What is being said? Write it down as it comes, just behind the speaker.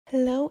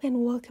Hello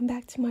and welcome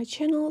back to my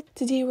channel.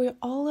 Today we're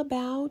all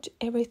about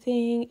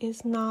everything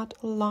is not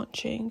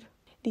launching.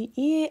 The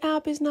EA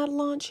app is not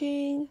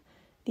launching.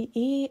 The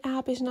EA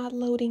app is not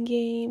loading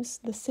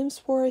games. The Sims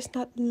 4 is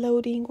not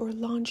loading or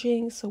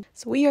launching. So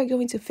we are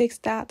going to fix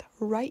that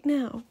right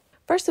now.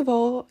 First of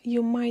all,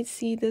 you might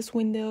see this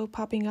window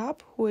popping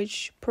up,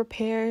 which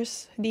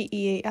prepares the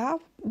EA app,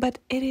 but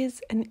it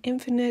is an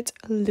infinite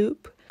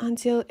loop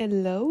until it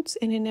loads,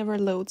 and it never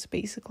loads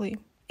basically.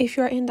 If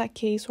you're in that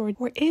case, or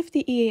if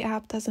the EA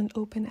app doesn't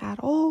open at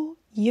all,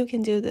 you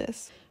can do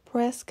this.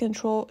 Press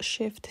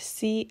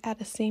Ctrl-Shift-C at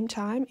the same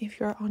time if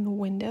you're on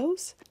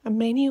Windows. A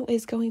menu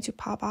is going to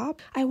pop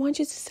up. I want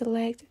you to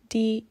select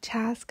the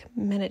Task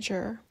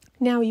Manager.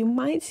 Now you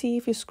might see,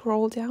 if you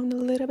scroll down a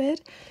little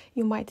bit,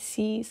 you might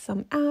see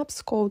some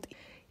apps called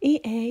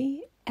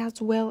EA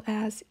as well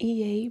as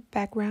EA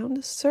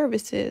Background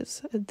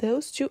Services.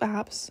 Those two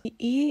apps, the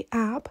EA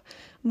app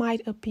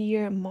might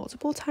appear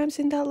multiple times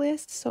in that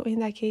list. So in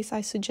that case, I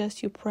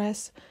suggest you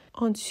press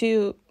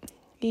onto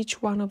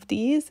each one of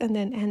these and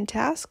then end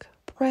task.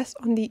 Press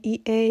on the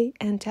EA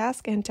and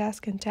task and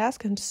task and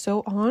task and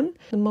so on.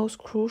 The most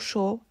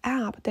crucial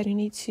app that you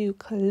need to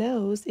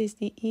close is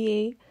the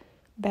EA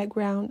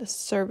Background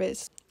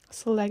Service.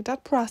 Select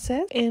that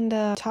process. In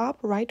the top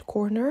right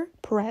corner,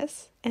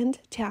 press End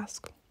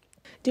Task.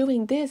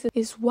 Doing this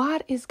is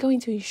what is going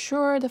to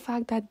ensure the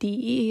fact that the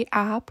EA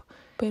app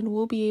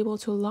will be able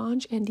to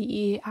launch and the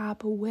EA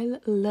app will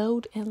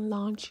load and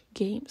launch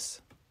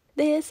games.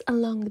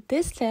 Along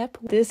this step,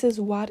 this is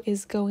what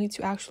is going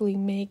to actually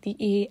make the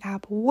EA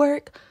app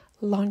work,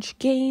 launch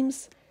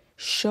games,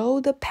 show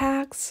the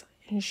packs,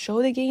 and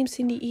show the games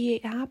in the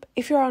EA app.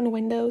 If you're on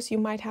Windows, you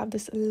might have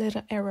this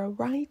little arrow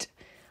right.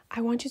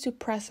 I want you to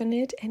press on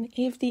it, and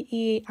if the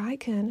EA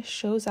icon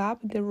shows up,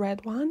 the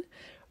red one,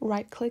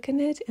 right-click on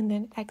it and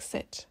then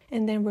exit.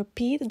 And then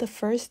repeat the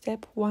first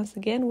step once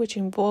again, which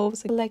involves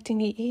selecting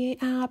the EA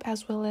app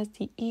as well as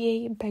the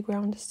EA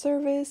Background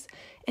Service,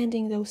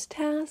 ending those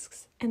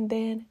tasks, and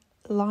then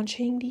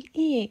launching the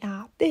EA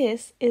app.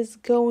 This is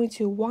going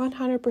to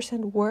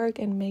 100% work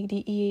and make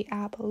the EA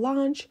app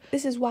launch.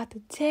 This is what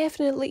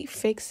definitely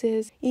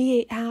fixes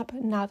EA app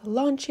not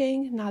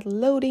launching, not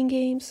loading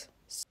games.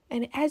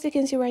 And as you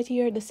can see right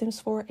here, The Sims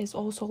 4 is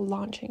also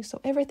launching.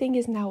 So everything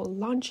is now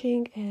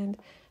launching and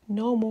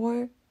no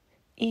more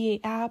EA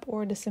app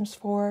or The Sims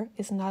 4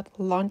 is not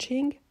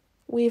launching.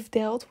 We've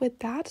dealt with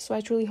that. So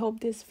I truly hope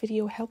this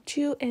video helped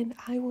you, and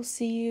I will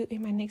see you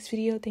in my next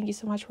video. Thank you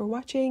so much for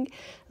watching.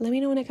 Let me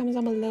know in the comments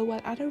down below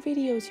what other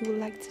videos you would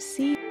like to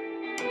see.